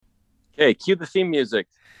Hey, cue the theme music.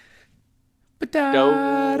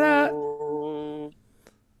 Ba-da-da. Do.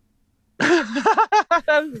 That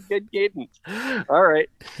was a good cadence. All right.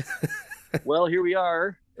 Well, here we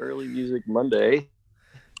are, Early Music Monday,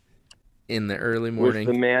 In the early with the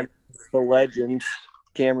morning, man, the legend,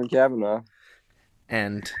 Cameron Kavanaugh.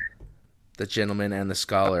 and the gentleman and the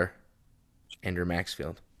scholar, Andrew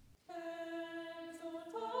Maxfield.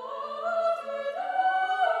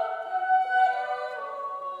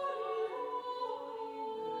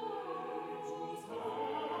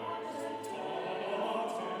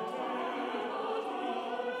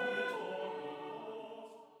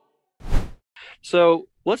 So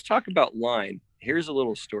let's talk about line. Here's a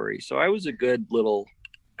little story. So I was a good little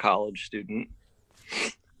college student,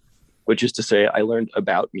 which is to say, I learned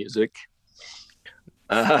about music.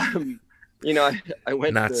 Um, I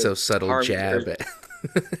went Not to so subtle Harmony. jab at.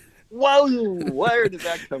 Whoa, where did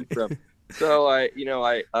that come from? So I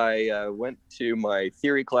went to my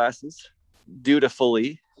theory classes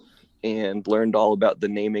dutifully and learned all about the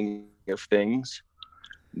naming of things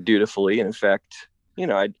dutifully. And in fact,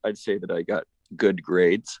 I'd say that I got good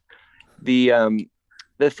grades. The um,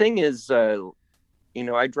 the thing is, I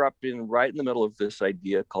dropped in right in the middle of this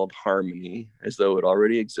idea called harmony, as though it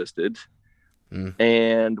already existed, Mm,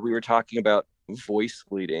 and we were talking about voice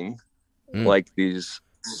leading, mm. like these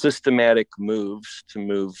systematic moves to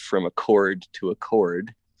move from a chord to a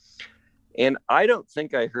chord. And I don't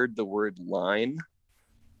think I heard the word line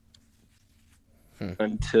Hmm.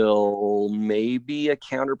 until maybe a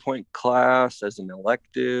counterpoint class as an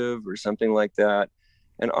elective or something like that.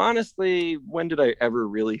 And honestly, when did I ever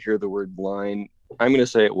really hear the word line? I'm going to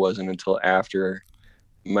say it wasn't until after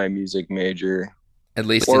my music major. At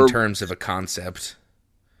least in Or terms of a concept.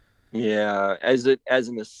 yeah, as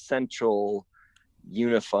an essential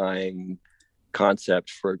unifying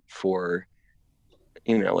concept for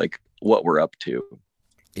like what we're up to.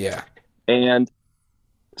 Yeah. And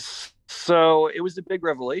so it was a big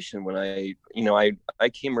revelation when I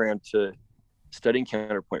came around to studying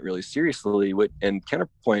counterpoint really seriously. And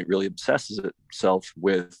counterpoint really obsesses itself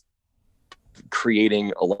with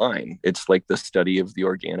creating a line. It's like the study of the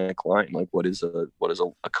organic line, like what is a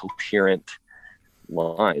coherent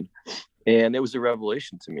line. And it was a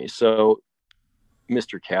revelation to me. So,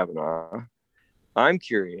 Mr. Kavanaugh, I'm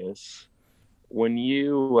curious, when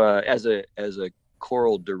you as a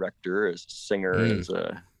choral director, as a singer, Mm. as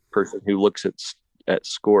a person who looks at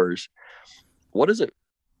scores, what does it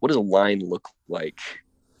what does a line look like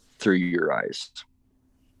through your eyes?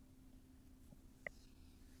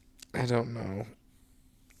 I don't know.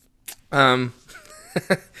 Um,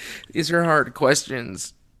 these are hard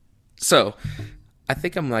questions. So, I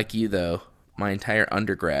think I'm like you though. My entire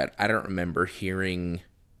undergrad, I don't remember hearing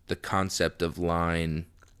the concept of line.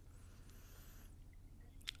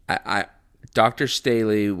 I Dr.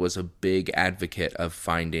 Staley was a big advocate of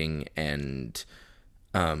finding and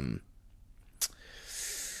um,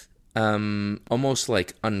 almost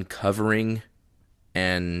like uncovering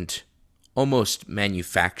and almost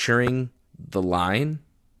manufacturing the line,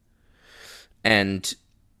 and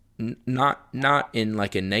not in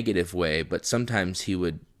like a negative way, but sometimes he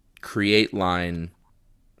would create line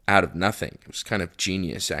out of nothing. It was kind of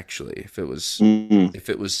genius actually. Mm-hmm. If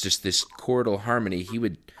it was just this chordal harmony, he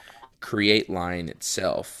would create line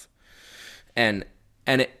itself. And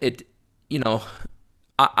it you know,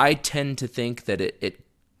 I tend to think that it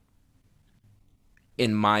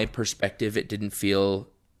in my perspective it didn't feel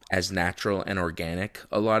as natural and organic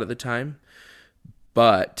a lot of the time,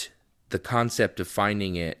 but the concept of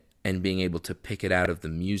finding it and being able to pick it out of the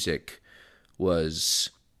music was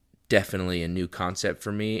definitely a new concept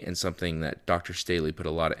for me and something that Dr. Staley put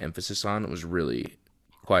a lot of emphasis on. It was really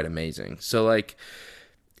quite amazing. So like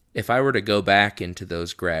if I were to go back into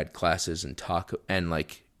those grad classes and talk and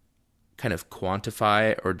like kind of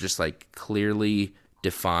quantify or just like clearly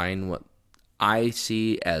define what I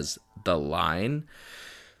see as the line,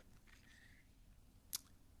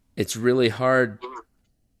 it's really hard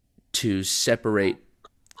to separate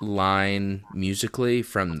line musically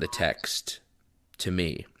from the text to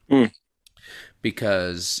me Mm.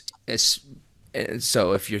 because it's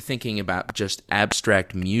so if you're thinking about just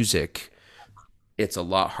abstract music, it's a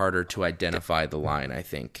lot harder to identify the line, I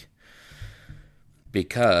think,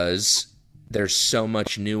 because there's so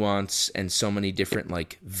much nuance and so many different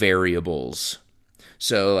like variables.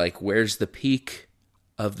 So like where's the peak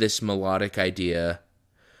of this melodic idea?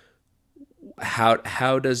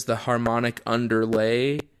 How does the harmonic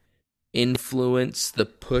underlay influence the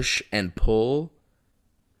push and pull?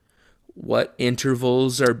 What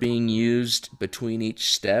intervals are being used between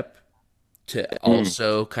each step to Mm.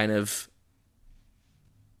 also kind of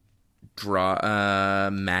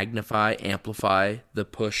magnify, amplify the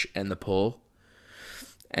push and the pull.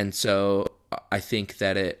 And so I think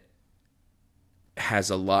that it has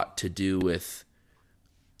a lot to do with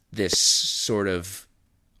this sort of,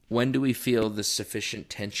 when do we feel the sufficient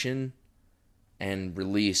tension and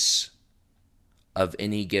release of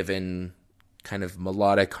any given kind of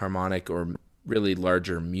melodic, harmonic, or really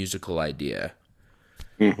larger musical idea.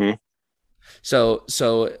 Mm-hmm. So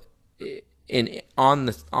in on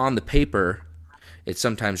the paper, it's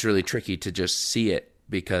sometimes really tricky to just see it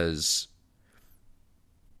because,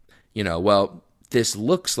 well, this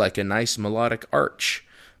looks like a nice melodic arch,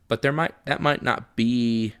 but that might not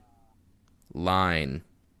be line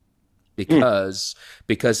because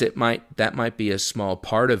that might be a small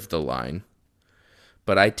part of the line.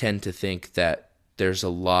 But I tend to think that there's a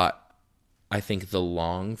lot. I think the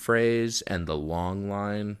long phrase and the long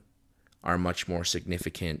line are much more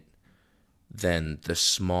significant than the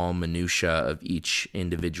small minutia of each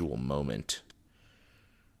individual moment.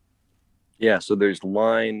 Yeah, so there's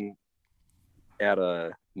line at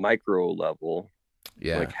a micro level,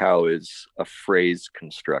 Yeah. like how is a phrase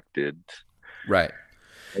constructed, right?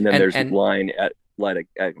 And then there's line at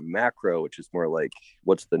a macro, which is more like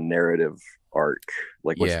what's the narrative arc,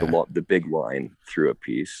 like what's the big line through a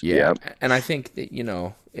piece. Yeah. And I think that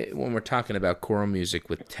when we're talking about choral music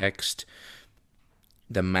with text,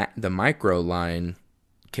 the micro line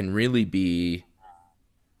can really be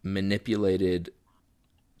manipulated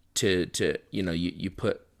to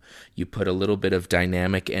you put a little bit of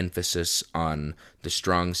dynamic emphasis on the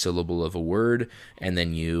strong syllable of a word, and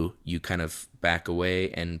then you kind of back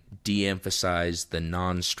away and de-emphasize the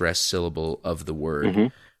non-stress syllable of the word. Mm-hmm.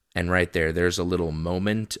 And right there's a little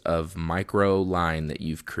moment of micro line that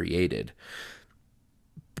you've created.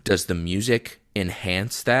 Does the music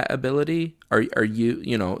enhance that ability? Are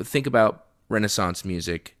you think about Renaissance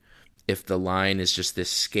music. If the line is just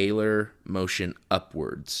this scalar motion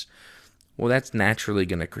upwards, well, that's naturally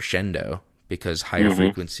going to crescendo because higher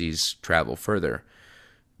frequencies travel further.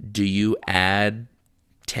 Do you add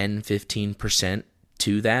 10, 15%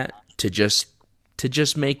 to that to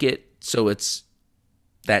just make it so it's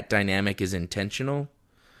that dynamic is intentional?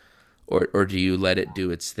 Or do you let it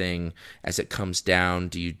do its thing as it comes down?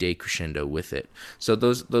 Do you decrescendo with it? So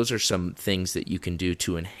those are some things that you can do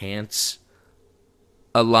to enhance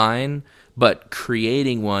a line, but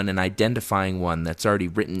creating one and identifying one that's already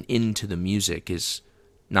written into the music is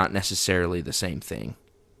not necessarily the same thing.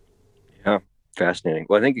 Yeah, fascinating.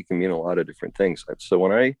 Well, I think it can mean a lot of different things. So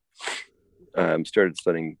when I started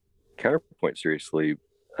studying counterpoint seriously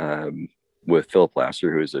with Philip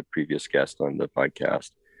Lasser, who is a previous guest on the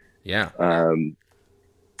podcast,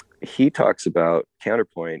 he talks about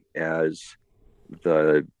counterpoint as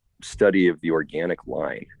the study of the organic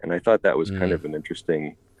line, and I thought that was kind of an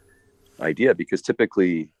interesting idea because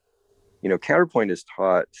typically, counterpoint is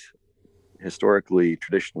taught historically,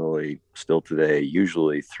 traditionally, still today,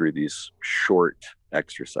 usually through these short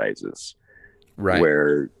exercises, right,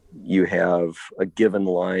 where you have a given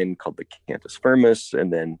line called the cantus firmus,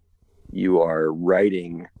 and then you are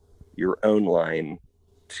writing your own line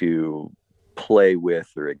to play with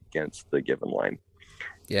or against the given line.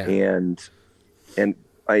 Yeah. And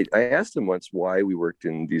I asked him once why we worked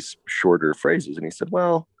in these shorter phrases, and he said,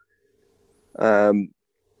 well,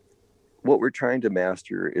 what we're trying to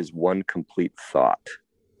master is one complete thought.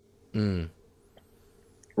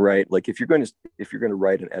 Right? Like if you're going to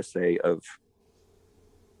write an essay of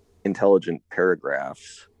intelligent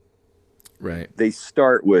paragraphs, right, they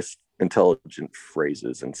start with intelligent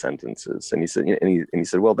phrases and sentences. And he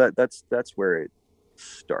said, well, that's where it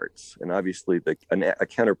starts. And obviously a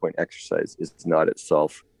counterpoint exercise is not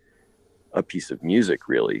itself a piece of music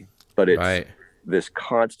really, but it's this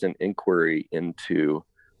constant inquiry into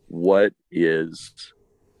what is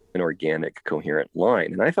an organic, coherent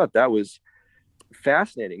line. And I thought that was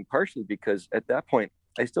fascinating, partially because at that point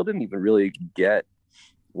I still didn't even really get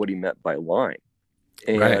what he meant by line.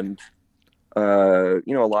 And a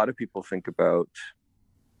lot of people think about,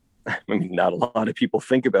 I mean, not a lot of people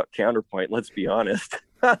think about counterpoint, let's be honest.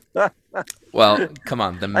 Well, come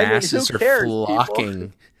on, the masses are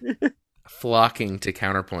flocking to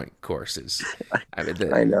counterpoint courses. I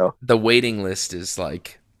mean, I know the waiting list is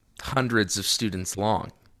like hundreds of students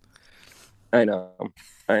long. I know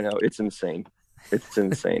it's insane.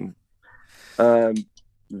 The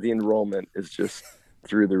enrollment is just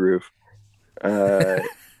through the roof.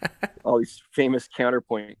 All these famous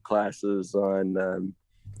counterpoint classes on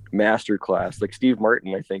master class, like Steve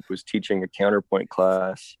Martin, I think, was teaching a counterpoint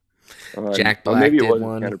class. Jack Black maybe did it was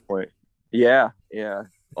one. Counterpoint. Yeah,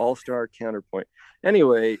 all-star counterpoint.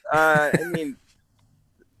 Anyway, I mean,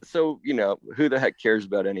 so, who the heck cares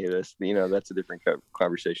about any of this? That's a different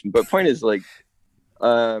conversation. But point is, like,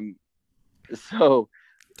 um, so,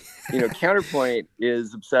 Counterpoint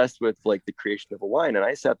is obsessed with like the creation of a line. And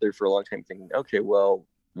I sat there for a long time thinking, okay, well,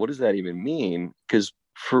 what does that even mean? Because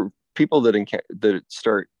for people that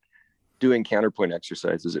start doing counterpoint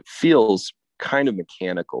exercises, it feels kind of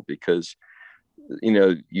mechanical because,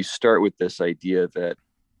 you start with this idea that,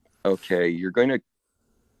 okay, you're going to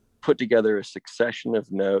put together a succession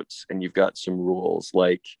of notes and you've got some rules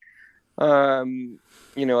like,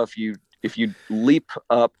 if you leap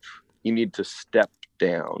up, you need to step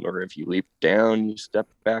down, or if you leap down, you step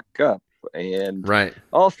back up. And Right.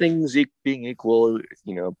 all things being equal,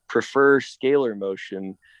 prefer scalar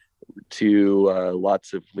motion to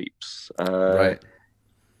lots of leaps. Right.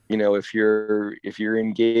 If you're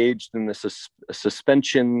engaged in a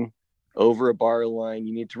suspension over a bar line,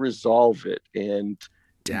 you need to resolve it, and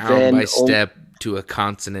Down by step to a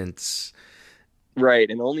consonance. Right.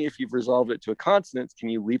 And only if you've resolved it to a consonant can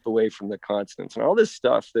you leap away from the consonants, and all this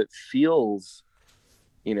stuff that feels,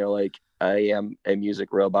 like I am a music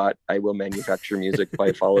robot. I will manufacture music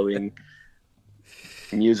by following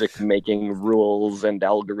music making rules and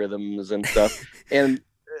algorithms and stuff. And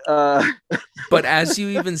but as you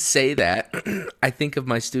even say that, I think of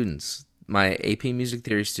my students, my AP music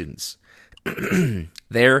theory students.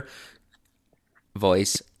 Their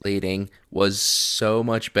voice leading was so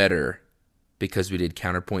much better because we did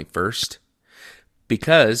counterpoint first.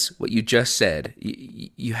 Because what you just said,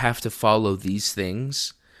 you have to follow these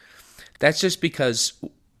things. That's just because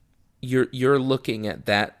you're looking at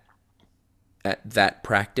that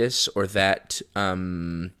practice or that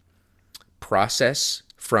process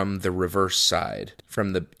from the reverse side.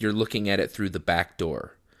 You're looking at it through the back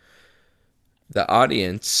door. The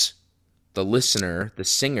audience, the listener, the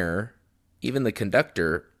singer, even the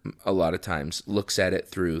conductor, a lot of times looks at it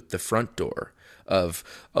through the front door of,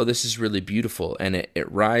 oh, this is really beautiful, and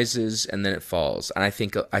it rises and then it falls. And I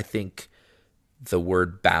think the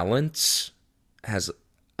word balance has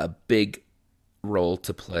a big role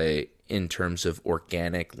to play in terms of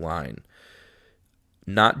organic line.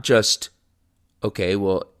 Not just, okay,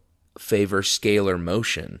 well, favor scalar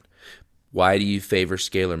motion. Why do you favor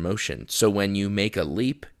scalar motion? So when you make a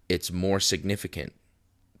leap, it's more significant.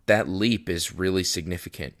 That leap is really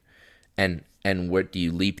significant. And what do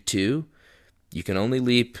you leap to? You can only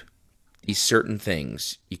leap these certain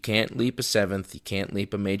things. You can't leap a seventh. You can't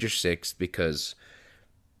leap a major sixth because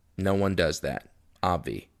no one does that.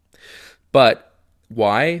 Obvi. But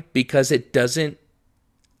why? Because it doesn't,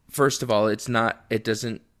 first of all, it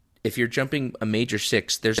doesn't, if you're jumping a major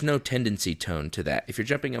sixth, there's no tendency tone to that. If you're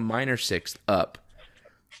jumping a minor sixth up,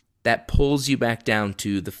 that pulls you back down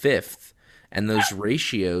to the fifth. And those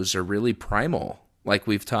ratios are really primal, like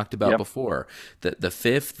we've talked about before. The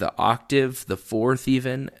fifth, the octave, the fourth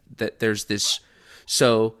even, that there's this.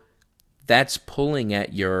 So that's pulling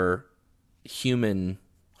at your human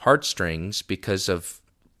heartstrings because of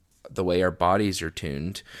the way our bodies are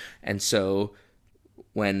tuned. And so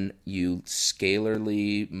when you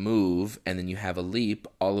scalarly move and then you have a leap,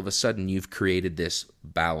 all of a sudden you've created this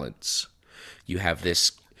balance. You have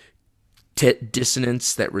this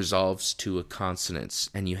dissonance that resolves to a consonance,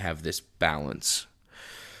 and you have this balance.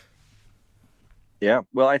 Yeah,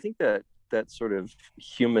 well, I think that sort of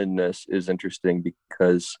humanness is interesting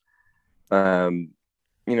because,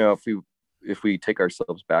 if we take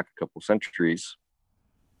ourselves back a couple centuries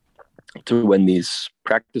to when these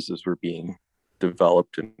practices were being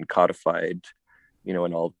developed and codified, in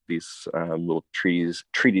all these little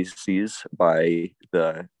treatises by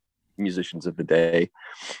the musicians of the day,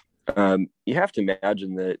 you have to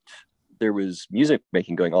imagine that there was music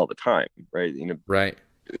making going all the time, right? Right.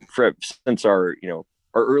 Since our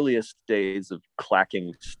earliest days of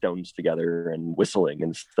clacking stones together and whistling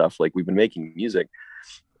and stuff, like we've been making music.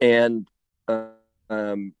 And the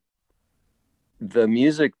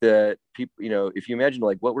music that people, if you imagine,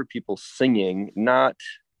 like, what were people singing, not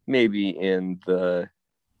maybe in the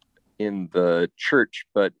church,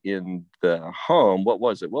 but in the home, what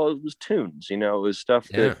was it? Well, it was tunes, it was stuff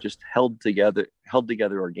that just held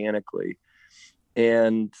together organically.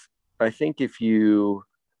 And I think if you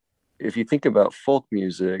think about folk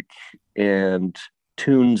music and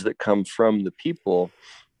tunes that come from the people,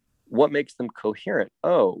 what makes them coherent?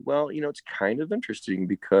 Oh, well, it's kind of interesting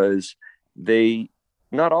because they,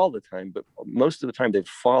 not all the time, but most of the time, they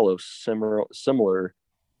follow similar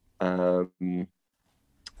kind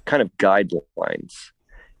of guidelines.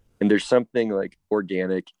 And there's something like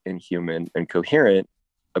organic and human and coherent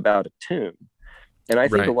about a tune. And I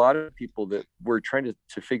think a lot of people that were trying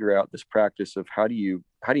to figure out this practice of how do you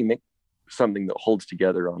make something that holds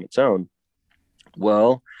together on its own.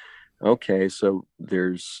 Well, okay, so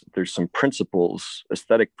there's some principles,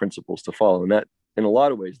 aesthetic principles to follow, and that in a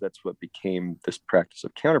lot of ways that's what became this practice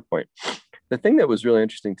of counterpoint. The thing that was really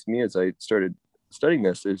interesting to me as I started studying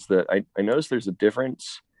this is that I noticed there's a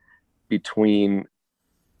difference between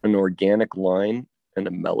an organic line and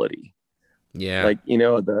a melody. Yeah. Like,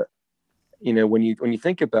 when you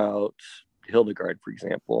think about Hildegard, for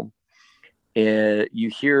example, and you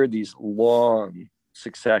hear these long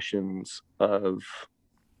successions of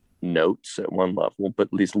notes at one level, but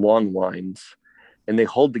these long lines, and they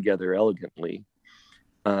hold together elegantly,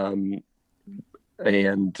 and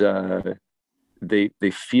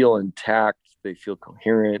they feel intact, they feel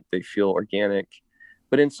coherent, they feel organic.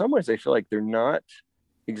 But in some ways, I feel like they're not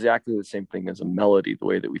exactly the same thing as a melody, the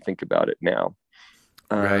way that we think about it now.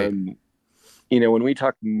 Right. When we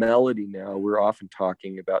talk melody now, we're often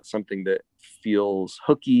talking about something that feels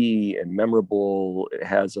hooky and memorable. It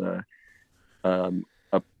has a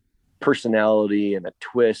personality and a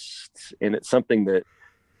twist, and it's something that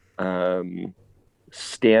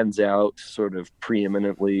stands out sort of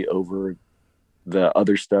preeminently over the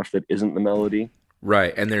other stuff that isn't the melody.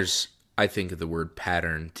 Right. And I think of the word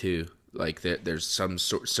pattern too. Like there's some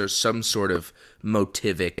sort of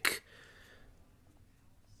motivic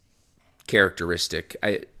characteristic.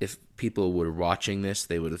 If people were watching this,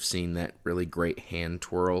 they would have seen that really great hand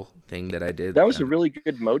twirl thing that I did. That was a really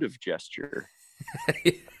good motive gesture.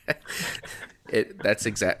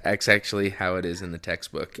 That's actually how it is in the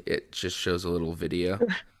textbook. It just shows a little video.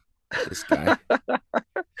 This guy.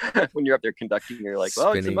 When you're up there conducting, you're like,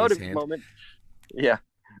 well, it's a motive moment. Yeah.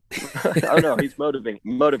 Oh no, he's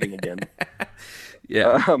motivating again.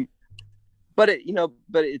 Yeah. But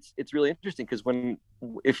it's really interesting because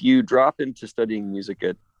if you drop into studying music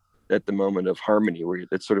at the moment of harmony, where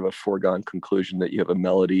it's sort of a foregone conclusion that you have a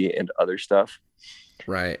melody and other stuff,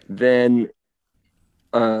 right? Then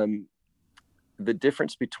the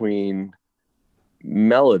difference between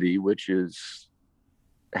melody, which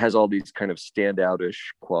has all these kind of standoutish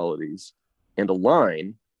qualities, and a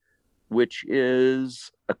line, which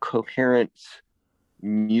is a coherent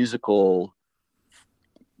musical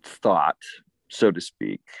thought, so to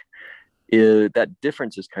speak, that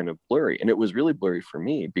difference is kind of blurry. And it was really blurry for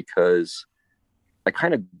me because I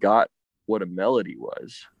kind of got what a melody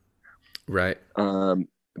was. Right.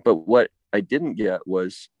 But what I didn't get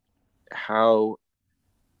was how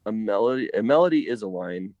a melody is a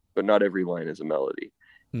line, but not every line is a melody.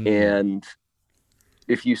 And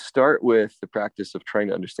if you start with the practice of trying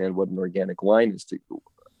to understand what an organic line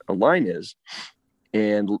is,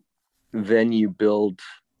 and then you build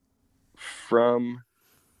from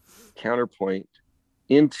counterpoint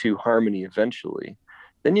into harmony eventually,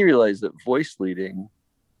 then you realize that voice leading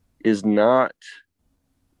is not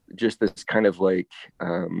just this kind of like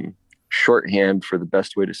shorthand for the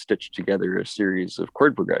best way to stitch together a series of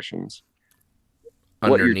chord progressions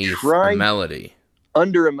underneath a melody.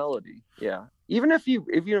 Under a melody, yeah. Even if you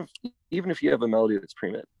have a melody that's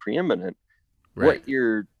preeminent, right, what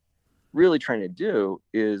you're really trying to do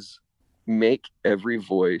is make every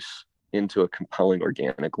voice into a compelling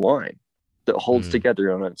organic line that holds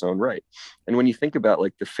together on its own right. And when you think about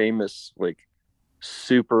like the famous like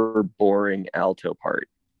super boring alto part,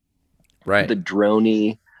 right, the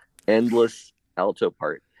drony, endless alto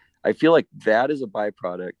part, I feel like that is a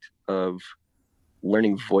byproduct of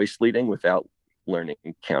learning voice leading without learning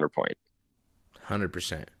counterpoint.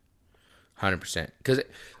 100%. Because,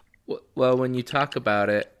 well, when you talk about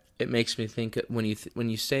it, it makes me think when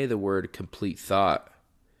you say the word complete thought.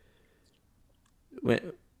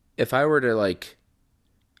 If I were to like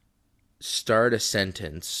start a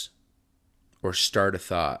sentence or start a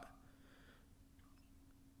thought,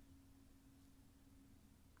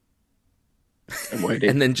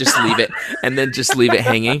 and then just leave it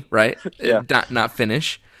hanging, right? Yeah. Not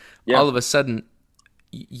finish. Yeah. All of a sudden,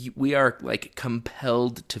 we are like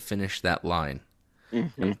compelled to finish that line,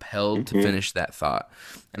 compelled to finish that thought.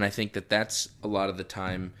 And I think that's a lot of the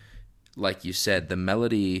time, like you said, the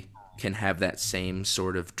melody can have that same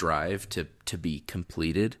sort of drive to be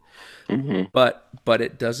completed, but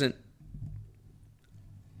it doesn't.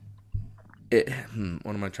 What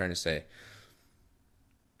am I trying to say?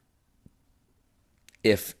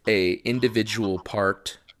 If a individual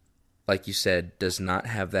part, like you said, does not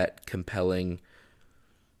have that compelling,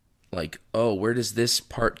 like, oh, where does this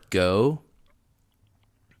part go?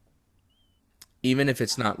 Even if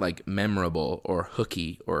it's not like memorable or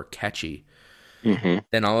hooky or catchy,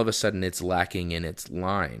 then all of a sudden it's lacking in its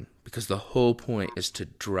line, because the whole point is to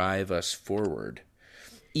drive us forward.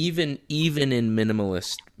 Even in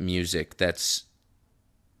minimalist music, that's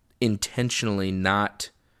intentionally not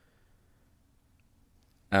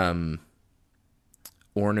um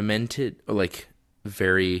ornamented, or like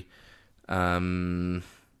very um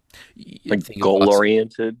Like think of goal lots.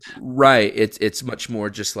 oriented. Right. It's much more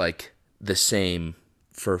just like the same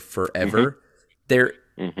for Hmm. forever. There,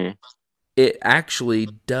 Hmm. it actually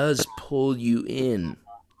does pull you in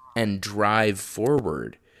and drive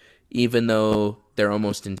forward, even though they're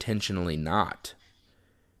almost intentionally not.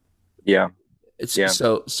 Yeah. It's Yeah.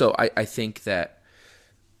 so I think that,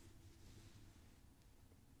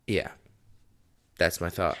 yeah, that's my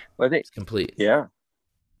thought. Well, I think, It's complete. yeah.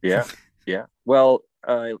 Yeah. Yeah. Well,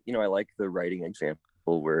 I like the writing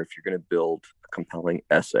example where if you're going to build a compelling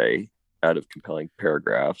essay out of compelling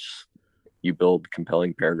paragraphs, you build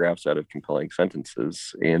compelling paragraphs out of compelling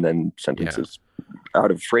sentences, and then Yeah. sentences out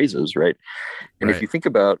of phrases, right? And if Right. you think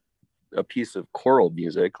about a piece of choral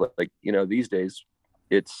music, these days,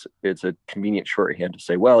 it's a convenient shorthand to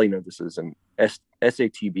say, well, this is an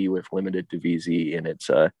SATB with limited divisii, and it's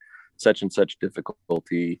such and such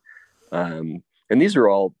difficulty. And these are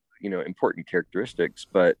all important characteristics,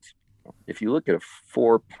 but if you look at a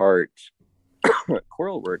 4-part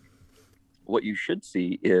choral work, what you should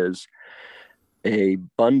see is a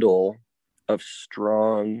bundle of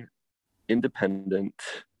strong, independent,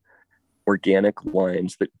 organic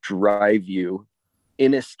lines that drive you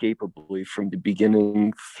inescapably from the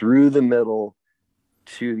beginning through the middle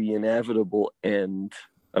to the inevitable end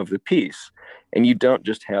of the piece. And you don't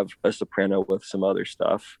just have a soprano with some other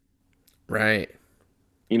stuff. Right.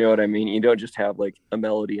 You know what I mean? You don't just have like a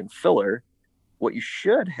melody and filler. What you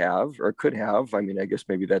should have or could have, I mean, I guess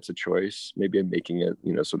maybe that's a choice. Maybe I'm making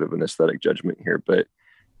it, sort of an aesthetic judgment here, but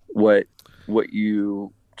what what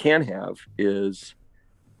you can have is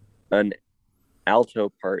an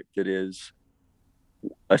alto part that is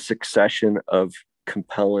a succession of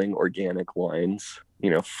compelling organic lines,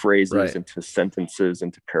 phrases Right. into sentences,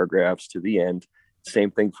 into paragraphs to the end.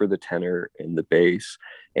 Same thing for the tenor and the bass.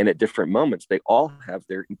 And at different moments, they all have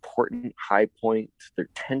their important high point, their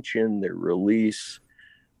tension, their release,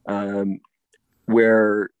 um,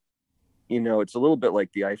 where, it's a little bit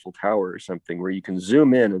like the Eiffel Tower or something, where you can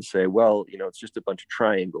zoom in and say, well, it's just a bunch of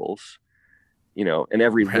triangles, and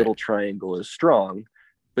every Right. little triangle is strong.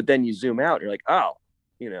 But then you zoom out and you're like, oh,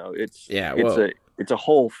 it's Yeah. it's Whoa. a it's a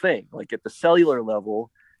whole thing. Like at the cellular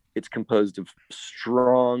level, it's composed of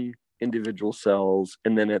strong individual cells,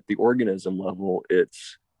 and then at the organism level,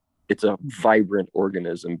 it's a vibrant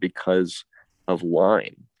organism because of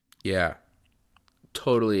line. Yeah.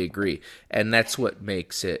 Totally agree. And that's what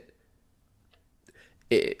makes it,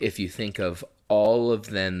 if you think of all of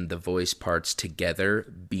then the voice parts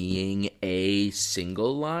together being a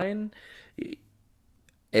single line,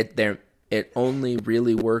 it only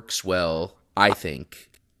really works well, I think,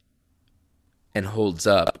 and holds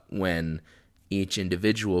up when each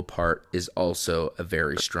individual part is also a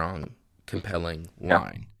very strong, compelling Yeah.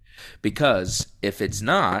 line. Because if it's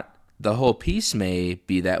not, the whole piece may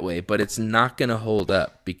be that way, but it's not going to hold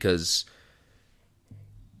up because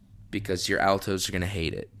your altos are going to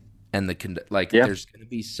hate it, and Yeah. there's going to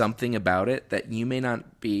be something about it that you may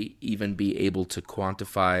not be even be able to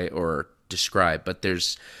quantify or describe, but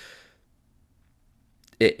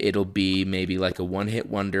it'll be maybe like a one hit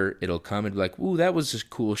wonder. It'll come and be like, ooh, that was a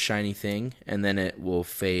cool shiny thing, and then it will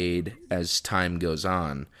fade as time goes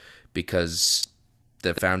on because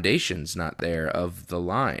the foundation's not there of the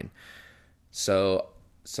line. So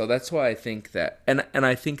that's why I think that, and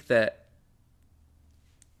I think that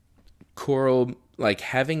choral, like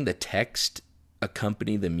having the text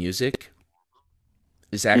accompany the music,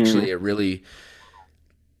 is Mm. actually a really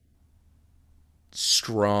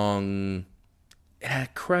strong,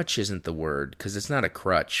 crutch isn't the word because it's not a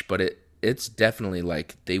crutch, but it's definitely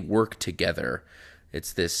like they work together.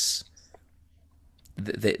 It's this,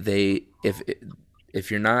 they if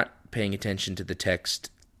you're not paying attention to the text,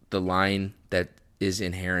 the line that is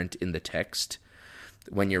inherent in the text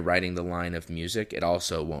when you're writing the line of music, it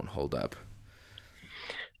also won't hold up.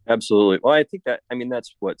 Absolutely. Well, I think that, I mean,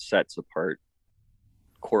 that's what sets apart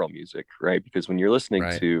choral music, right? Because when you're listening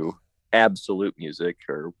Right. to absolute music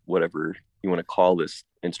or whatever you want to call this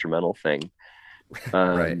instrumental thing,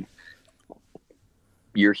 Right. um,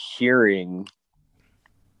 you're hearing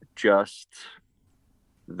just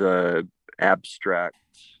the abstract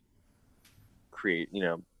create,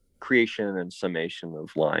 creation and summation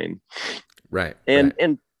of line, Right. and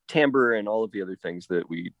Right. timbre and all of the other things that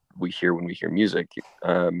we hear when we hear music.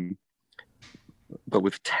 But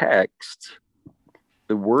with text,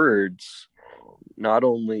 the words not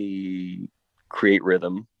only create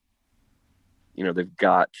rhythm, they've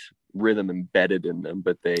got rhythm embedded in them,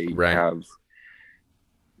 but they Right. have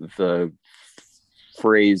the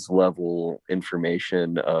phrase level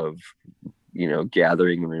information of,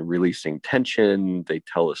 gathering and releasing tension. They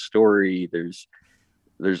tell a story. There's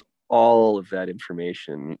all of that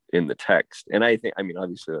information in the text. And I mean,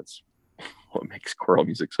 obviously that's what makes choral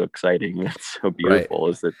music so exciting. It's so beautiful,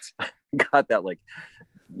 right? Is it's got that, like,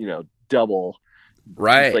 double,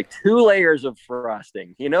 right? It's like 2 layers of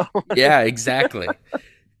frosting, Yeah, exactly.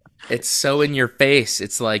 It's so in your face.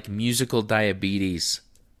 It's like musical diabetes.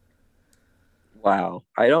 Wow.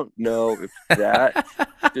 I don't know if that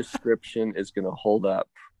description is going to hold up.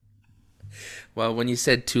 Well, when you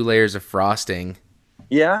said 2 layers of frosting.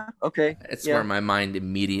 Yeah. Okay. It's where my mind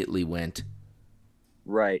immediately went.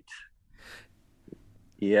 Right.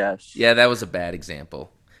 Yes. Yeah, that was a bad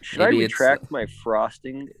example. Should I retract my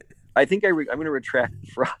frosting? I think I'm going to retract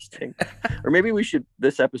frosting. Or maybe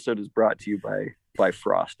this episode is brought to you by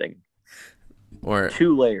frosting. Or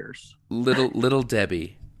 2 layers. Little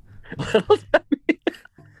Debbie. Little Debbie.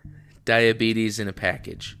 Diabetes in a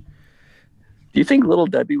package. Do you think Little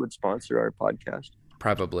Debbie would sponsor our podcast?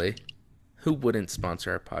 Probably. Who wouldn't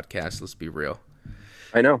sponsor our podcast? Let's be real.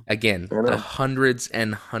 I know. Again, the hundreds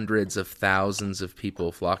and hundreds of thousands of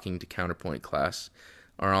people flocking to Counterpoint class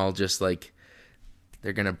are all just like,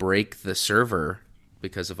 they're going to break the server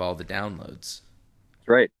because of all the downloads.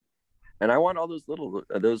 Right. And I want all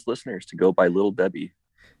those listeners to go buy Little Debbie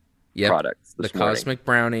products this morning. Cosmic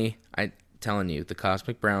Brownie, I'm telling you, the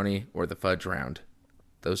Cosmic Brownie or the Fudge Round.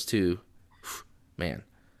 Those two, man.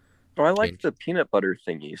 Oh, I like the peanut butter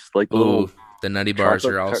thingies. Like the Nutty Bars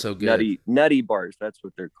are also good. Nutty Bars, that's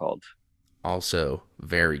what they're called. Also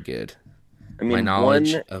very good. I mean, my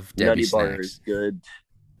knowledge of Debbie Nutty snacks. Bar is good.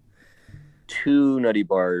 2 Nutty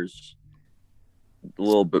Bars, a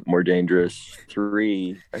little bit more dangerous.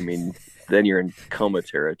 3, I mean, then you're in coma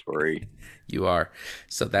territory. You are.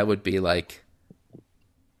 So that would be like,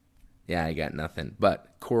 yeah, I got nothing.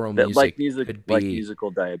 But choral music could be like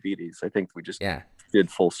musical diabetes. I think we just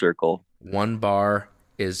did full circle. 1 bar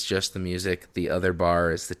is just the music. The other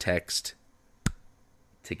bar is the text.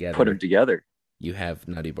 Together. Put them together. You have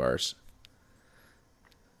Nutty Bars.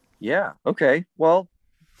 Yeah. Okay. Well,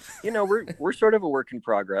 we're sort of a work in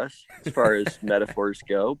progress as far as metaphors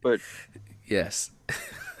go, but yes.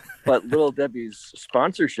 But Little Debbie's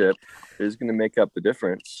sponsorship is going to make up the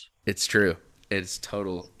difference. It's true. It's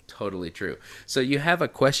totally true. So you have a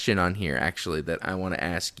question on here, actually, that I want to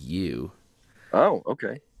ask you. Oh,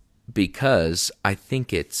 okay. Because I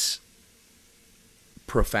think it's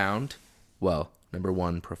profound. Well, number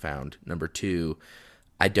 1, profound. Number 2,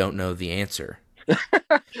 I don't know the answer.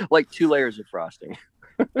 Like 2 layers of frosting.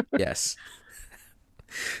 Yes.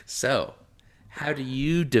 So, how do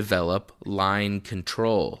you develop line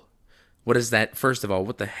control? What is that? First of all,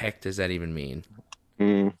 what the heck does that even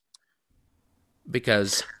mean?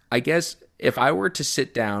 Because I guess if I were to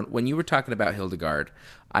sit down, when you were talking about Hildegard,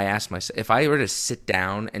 I asked myself, if I were to sit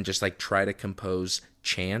down and just like try to compose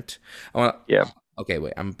chant. Yeah. Okay,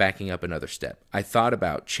 wait, I'm backing up another step. I thought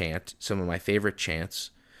about chant, some of my favorite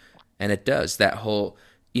chants, and it does that whole,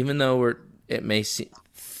 even though it may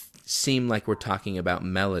seem like we're talking about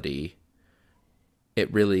melody,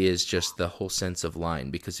 it really is just the whole sense of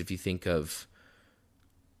line. Because if you think of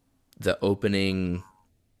the opening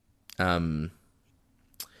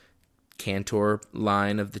cantor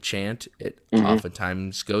line of the chant, it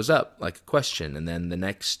oftentimes goes up like a question, and then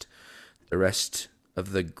the rest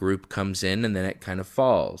of the group comes in, and then it kind of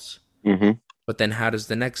falls. But then how does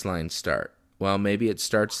the next line start? Well, maybe it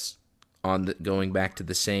starts going back to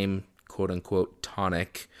the same quote-unquote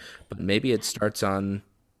tonic, but maybe it starts on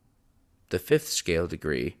the 5th scale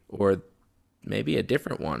degree, or maybe a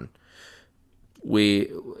different one.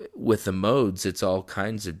 With the modes, it's all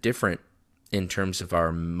kinds of different in terms of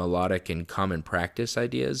our melodic and common practice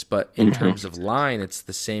ideas, but in terms of line, it's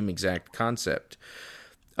the same exact concept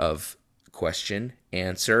of question,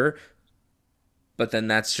 answer, but then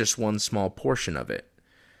that's just one small portion of it.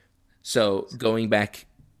 So going back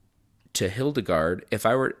to Hildegard,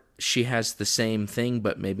 she has the same thing,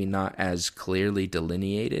 but maybe not as clearly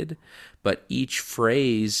delineated. But each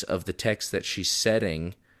phrase of the text that she's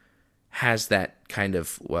setting has that kind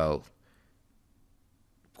of,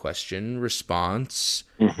 question, response,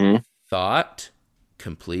 thought,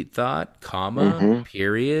 complete thought, comma,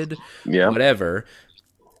 period, whatever.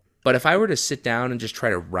 But if I were to sit down and just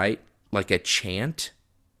try to write like a chant,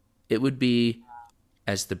 it would be,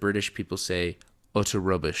 as the British people say, utter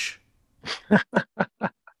rubbish.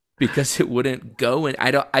 Because it wouldn't go in.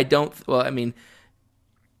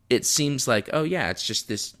 It seems like, oh yeah, it's just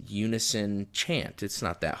this unison chant. It's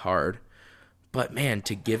not that hard. But man,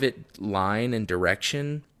 to give it line and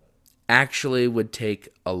direction actually would take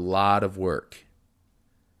a lot of work.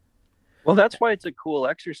 Well, that's why it's a cool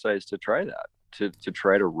exercise to try that, to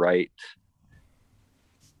try to write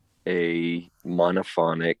a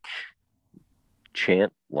monophonic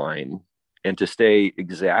chant line and to stay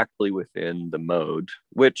exactly within the mode,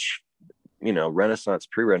 which, Renaissance,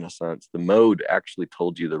 pre-Renaissance, the mode actually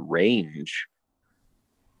told you the range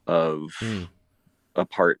of Mm, a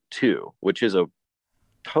part two, which is a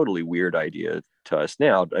totally weird idea to us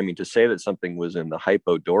now. I mean, to say that something was in the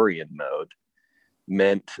hypodorian mode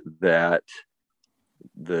meant that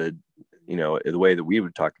the the way that we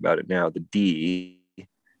would talk about it now, the D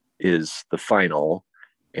is the final,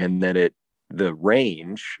 and then the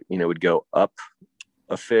range would go up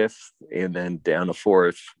a fifth and then down a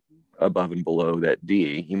fourth above and below that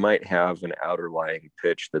D. You might have an outer lying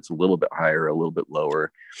pitch that's a little bit higher, a little bit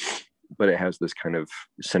lower, but it has this kind of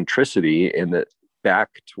centricity in the back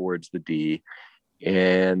towards the D,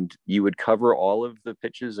 and you would cover all of the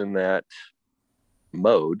pitches in that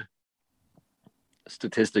mode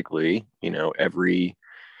statistically. Every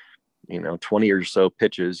 20 or so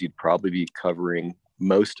pitches, you'd probably be covering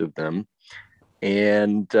most of them,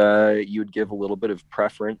 and you'd give a little bit of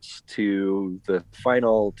preference to the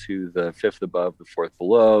final, to the fifth above, the fourth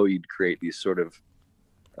below. You'd create these sort of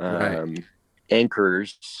right.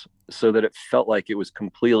 anchors so that it felt like it was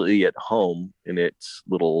completely at home in its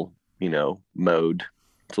little mode,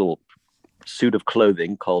 its little suit of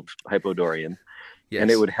clothing called hypodorian. And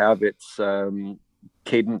it Yes. would have its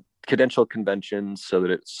cadential conventions so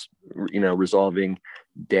that it's resolving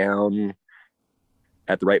down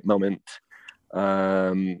at the right moment.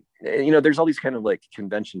 There's all these kind of like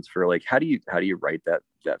conventions for like how do you write that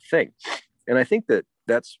thing. And I think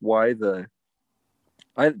that's why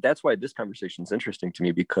that's why this conversation is interesting to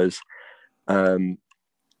me, because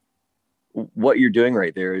what you're doing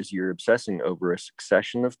right there is you're obsessing over a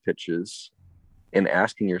succession of pitches and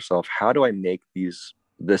asking yourself, how do I make this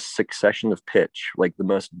succession of pitch like the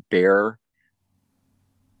most bare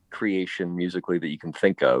creation musically that you can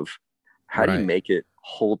think of? How do you Right. make it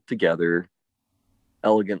hold together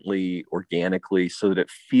elegantly, organically, so that it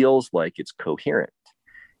feels like it's coherent?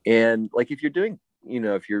 And like if you're doing,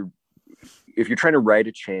 if you're trying to write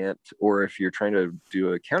a chant, or if you're trying to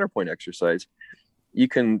do a counterpoint exercise, you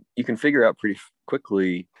can figure out pretty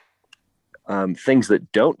quickly things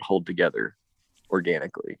that don't hold together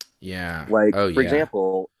organically. Yeah. Like, Oh for yeah.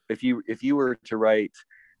 example, if you were to write,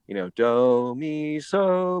 do mi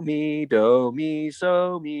so mi do mi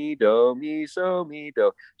so mi do mi so mi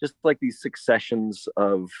do, just like these successions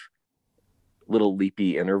of little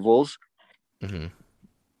leapy intervals, Hmm.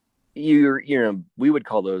 we would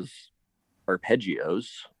call those arpeggios,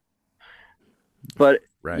 but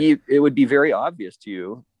Right. it would be very obvious to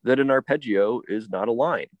you that an arpeggio is not a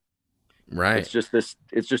line. Right. It's just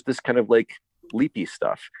this kind of like leapy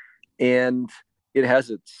stuff, and it has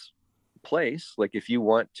its place. Like if you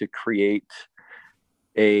want to create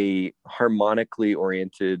a harmonically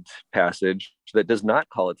oriented passage that does not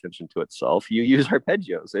call attention to itself, you use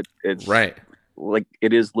arpeggios. It's Right. like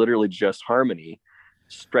it is literally just harmony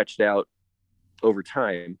stretched out over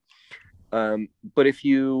time. But if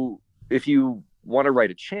you want to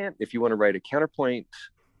write a chant, if you want to write a counterpoint,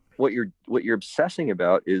 what you're obsessing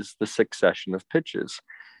about is the succession of pitches.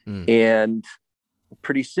 Mm. And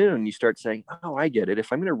pretty soon you start saying, oh, I get it.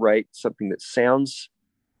 If I'm going to write something that sounds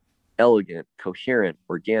elegant, coherent,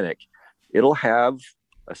 organic, it'll have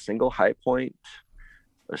a single high point,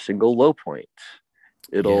 a single low point.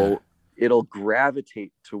 Yeah. It'll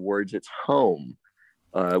gravitate towards its home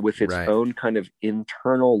with its Right. own kind of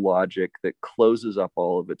internal logic that closes up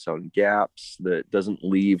all of its own gaps, that doesn't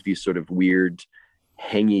leave these sort of weird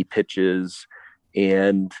hangy pitches.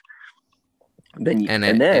 And then And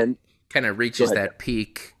and it then kind of go reaches ahead. that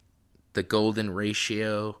peak, the golden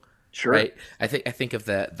ratio, Sure. right? I think of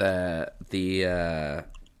the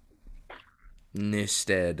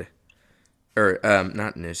Newstead, or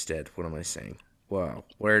not Newstead. What am I saying? Wow,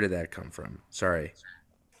 where did that come from? Sorry,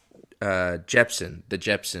 Jepson, the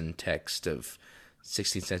Jepson text of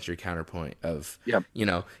 16th century counterpoint of, Yep.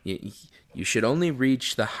 you should only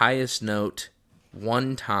reach the highest note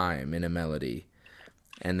one time in a melody,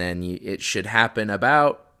 and then it should happen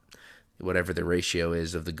about whatever the ratio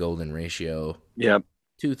is of the golden ratio, Yep.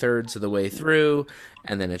 2/3 of the way through,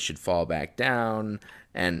 and then it should fall back down.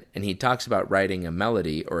 And he talks about writing a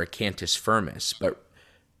melody or a cantus firmus, but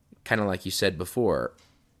kind of like you said before,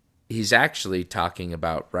 he's actually talking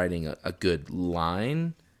about writing a good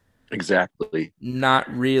line, Exactly. not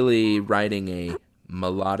really writing a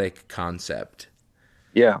melodic concept.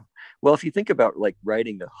 Yeah. Well, if you think about like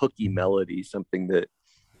writing a hooky melody, something that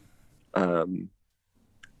um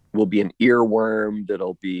will be an earworm,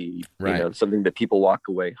 that'll be, Right. something that people walk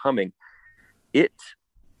away humming. It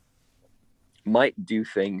might do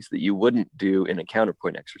things that you wouldn't do in a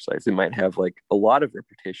counterpoint exercise. It might have like a lot of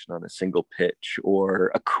repetition on a single pitch,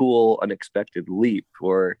 or a cool unexpected leap,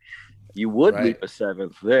 or you would Right. leap a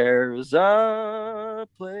seventh. There's a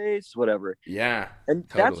place, whatever. Yeah. And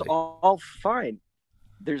that's Totally. all fine.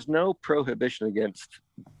 There's no prohibition against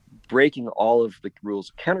breaking all of the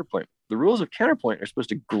rules of counterpoint. The rules of counterpoint are supposed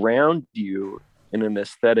to ground you in an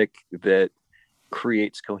aesthetic that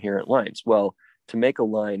creates coherent lines. Well, to make a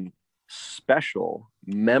line special,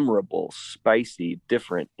 memorable, spicy,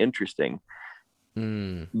 different, interesting,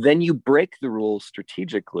 Mm. then you break the rules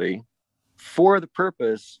strategically for the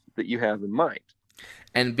purpose that you have in mind.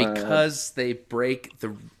 And because they break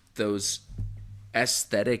those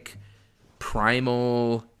aesthetic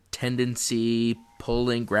primal tendency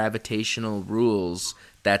pulling gravitational rules,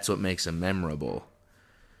 that's what makes them memorable.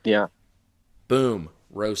 Yeah. Boom,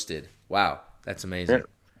 roasted. Wow, that's amazing.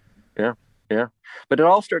 Yeah. Yeah. But it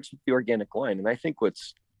all starts with the organic line. And I think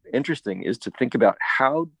what's interesting is to think about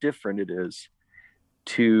how different it is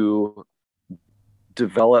to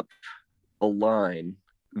develop a line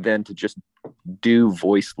than to just do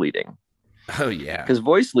voice leading. Oh yeah. Because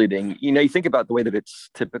voice leading, you think about the way that it's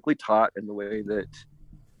typically taught, and the way that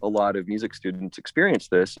a lot of music students experience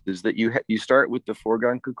this is that you start with the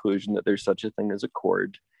foregone conclusion that there's such a thing as a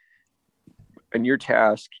chord, and your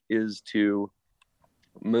task is to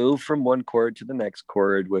move from one chord to the next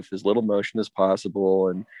chord with as little motion as possible,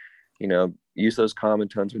 and use those common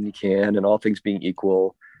tones when you can, and all things being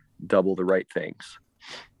equal, double the right things.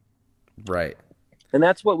 Right. And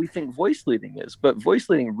that's what we think voice leading is. But voice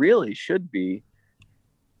leading really should be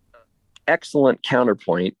excellent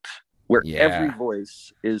counterpoint, where every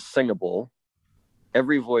voice is singable.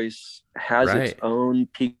 Every voice has its own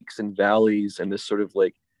peaks and valleys, and this sort of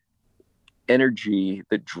like energy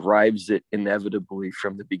that drives it inevitably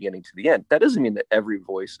from the beginning to the end. That doesn't mean that every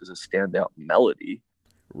voice is a standout melody.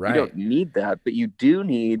 Right. You don't need that, but you do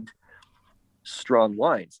need strong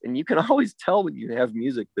lines. And you can always tell when you have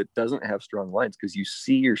music that doesn't have strong lines, because you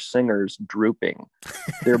see your singers drooping.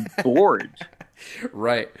 They're bored.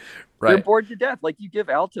 Right. They're bored to death. Like, you give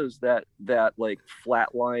altos that like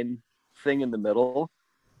flat line thing in the middle,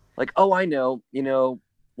 like, oh, I know,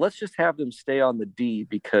 let's just have them stay on the D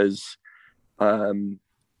because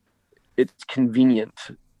it's convenient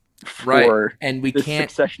for and we this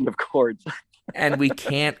can't succession of chords. and we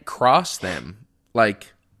can't cross them.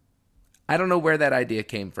 Like, I don't know where that idea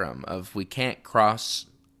came from of we can't cross,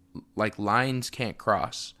 like lines can't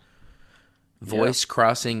cross. Voice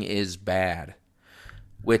crossing is bad,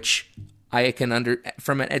 which I can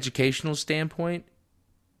from an educational standpoint,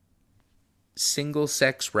 single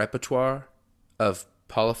sex repertoire of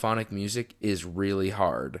polyphonic music is really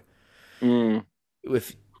hard. When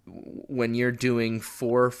you're doing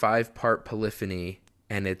 4 or 5 part polyphony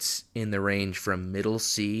and it's in the range from middle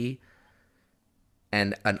C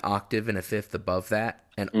and an octave and a fifth above that,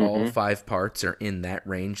 and all 5 parts are in that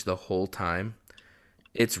range the whole time,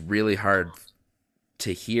 it's really hard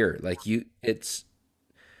to hear. Like,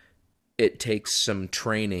 it takes some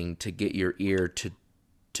training to get your ear to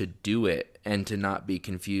do it, and to not be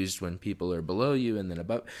confused when people are below you and then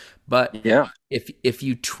above. But if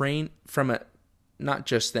you train from not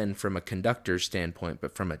just then from a conductor standpoint,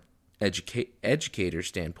 but from a educator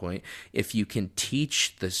standpoint, if you can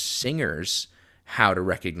teach the singers how to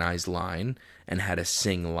recognize line and how to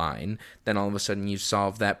sing line, then all of a sudden you've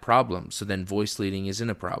solved that problem. So then voice leading isn't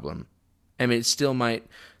a problem. I mean, it still might,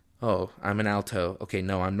 oh, I'm an alto. Okay,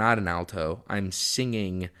 no, I'm not an alto. I'm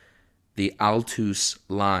singing the altus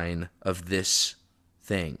line of this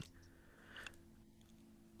thing.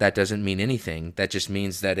 That doesn't mean anything. That just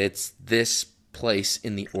means that it's this place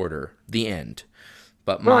in the order, the end.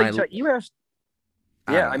 But you asked,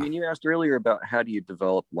 you asked earlier about how do you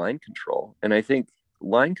develop line control, and I think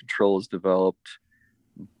line control is developed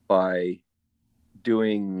by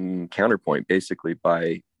doing counterpoint, basically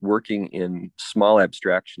by working in small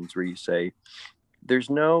abstractions where you say there's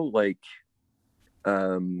no like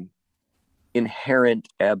inherent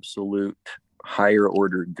absolute higher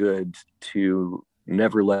order good to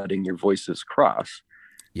never letting your voices cross.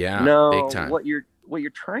 Big time. What you're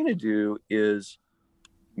trying to do is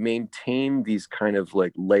maintain these kind of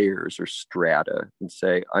like layers or strata, and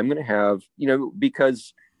say, I'm going to have,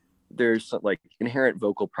 because there's like inherent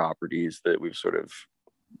vocal properties that we've sort of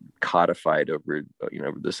codified over,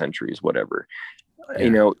 over the centuries, whatever.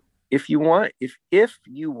 If you want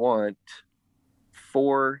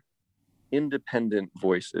 4 independent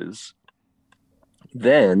voices,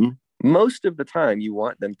 then most of the time you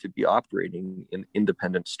want them to be operating in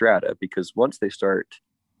independent strata, because once they start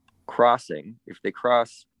crossing, if they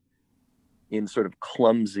cross in sort of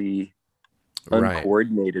clumsy, Right.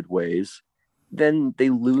 uncoordinated ways, then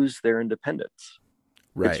they lose their independence.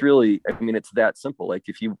 It's Right. really, I mean, it's that simple. Like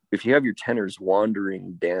if you have your tenors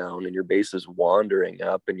wandering down and your bass is wandering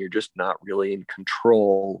up and you're just not really in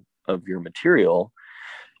control of your material,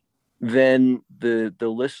 then the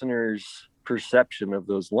listener's perception of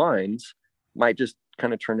those lines might just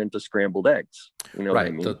kind of turn into scrambled eggs. You know what I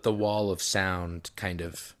Right. mean? The wall of sound kind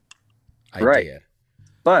of Right. idea.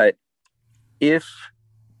 But if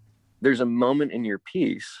there's a moment in your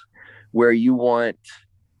piece where you want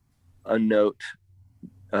a note,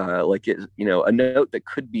 like it, a note that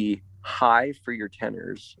could be high for your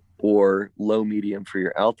tenors or low medium for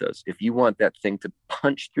your altos. If you want that thing to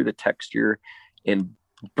punch through the texture and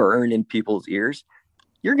burn in people's ears,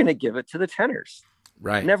 you're going to give it to the tenors.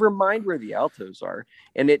 Right. Never mind where the altos are.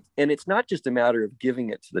 And it's not just a matter of giving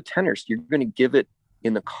it to the tenors. You're going to give it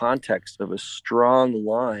in the context of a strong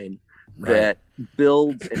line Right. that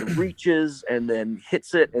builds and reaches and then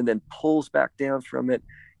hits it and then pulls back down from it.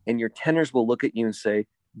 And your tenors will look at you and say,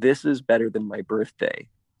 "This is better than my birthday.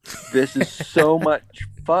 This is so much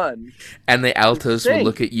fun." And the altos will sing.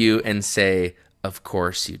 look at you and say, "Of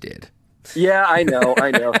course you did." Yeah, I know.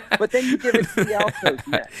 But then you give it to the altos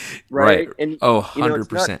next, right? And Oh, it's not,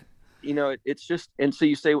 100%. it's just, and so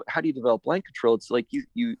you say, how do you develop line control? It's like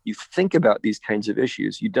you think about these kinds of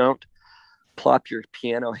issues. You don't plop your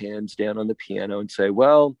piano hands down on the piano and say,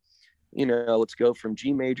 well, let's go from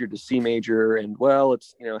G major to C major, and well,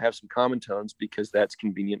 let's have some common tones because that's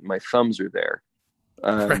convenient. My thumbs are there.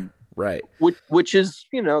 Right. Which is,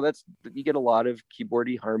 that's, you get a lot of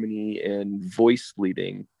keyboardy harmony and voice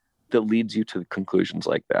leading that leads you to conclusions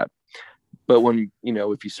like that. But when,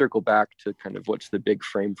 if you circle back to kind of what's the big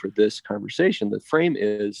frame for this conversation, the frame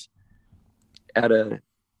is at a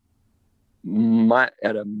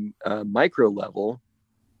micro level,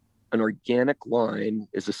 an organic line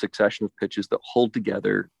is a succession of pitches that hold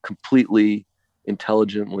together completely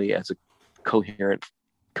intelligently as a coherent,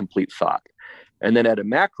 complete thought. And then at a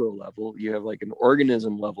macro level, you have like an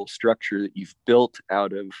organism level structure that you've built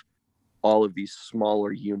out of all of these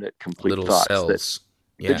smaller unit complete Little thoughts cells.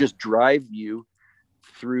 that just drive you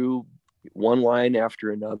through one line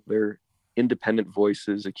after another, independent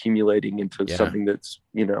voices accumulating into something that's,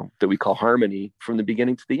 that we call harmony from the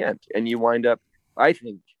beginning to the end. And you wind up, I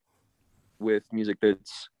think, with music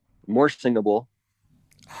that's more singable,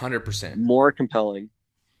 100%, more compelling,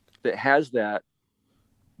 that has that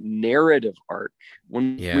narrative arc.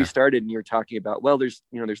 When we started and you're talking about, well, there's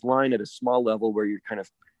line at a small level where you're kind of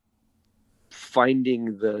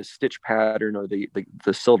finding the stitch pattern or the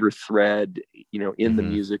silver thread, in the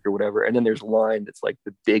music or whatever. And then there's line that's like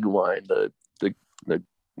the big line, the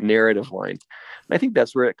narrative line. And I think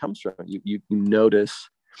that's where it comes from. You notice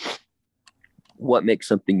what makes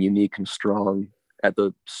something unique and strong at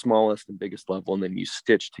the smallest and biggest level, and then you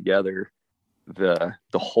stitch together the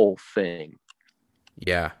whole thing.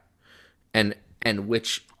 Yeah. And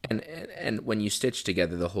when you stitch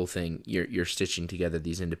together the whole thing, you're stitching together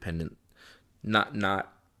these independent,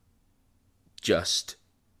 not just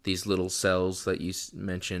these little cells that you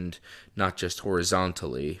mentioned, not just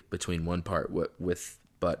horizontally between one part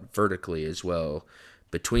but vertically as well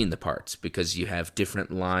between the parts, because you have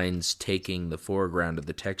different lines taking the foreground of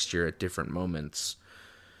the texture at different moments.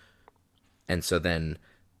 And so then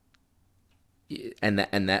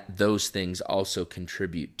that those things also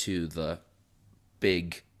contribute to the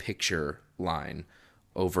big picture line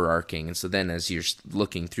overarching. And so then as you're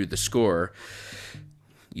looking through the score,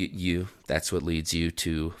 you that's what leads you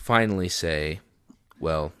to finally say,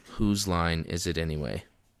 well, whose line is it anyway?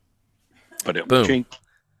 But boom.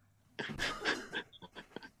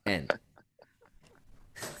 End.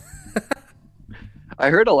 I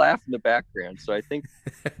heard a laugh in the background, so I think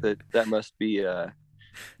that must be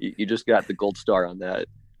you just got the gold star on that.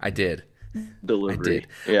 I did. Delivery. I did.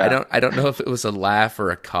 Yeah. I don't know if it was a laugh or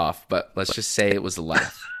a cough, but let's just say it was a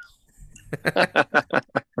laugh.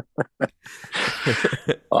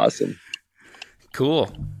 Awesome.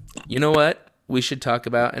 Cool. You know what we should talk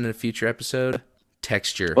about in a future episode?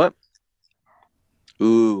 Texture. What?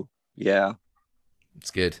 Ooh, yeah. It's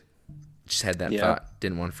good. Just had that thought.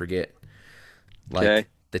 Didn't want to forget. Like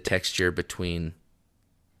the texture between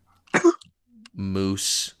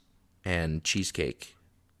mousse and cheesecake.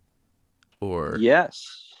 Or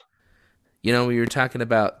yes. We were talking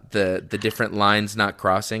about the different lines not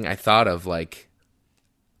crossing. I thought of like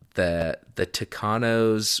the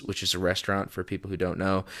Tucanos, which is a restaurant for people who don't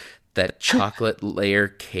know, that chocolate layer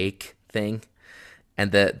cake thing.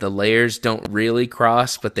 and the layers don't really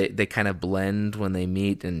cross, but they kind of blend when they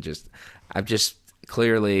meet. And I'm just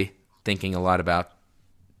clearly thinking a lot about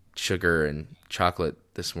sugar and chocolate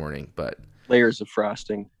this morning. But Layers of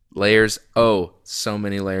frosting. layers, oh, so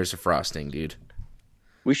many layers of frosting, dude.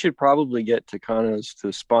 We should probably get Tucanos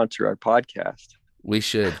to sponsor our podcast. We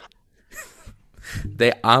should.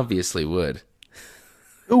 They obviously would.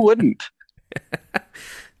 Who wouldn't?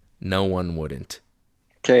 No one wouldn't.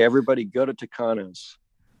 Okay, everybody go to Tucanos.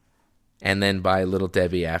 And then buy Little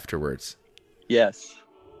Debbie afterwards Yes.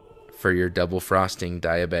 for your double frosting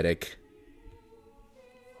diabetic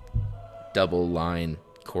double line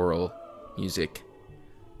choral music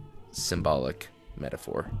symbolic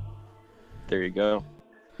metaphor. There you go.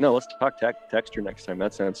 No, let's talk texture next time.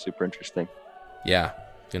 That sounds super interesting. Yeah,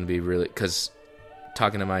 gonna be really, because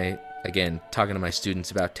talking to my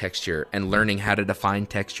students about texture and learning how to define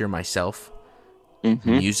texture myself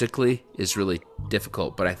musically is really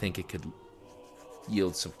difficult, but I think it could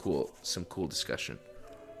yield some cool discussion.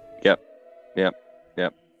 Yep.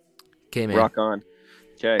 Okay, man. Rock on.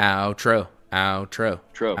 Okay. Outro. Outro.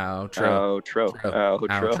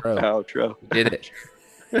 We did it.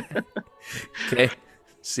 Okay.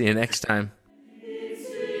 See you next time.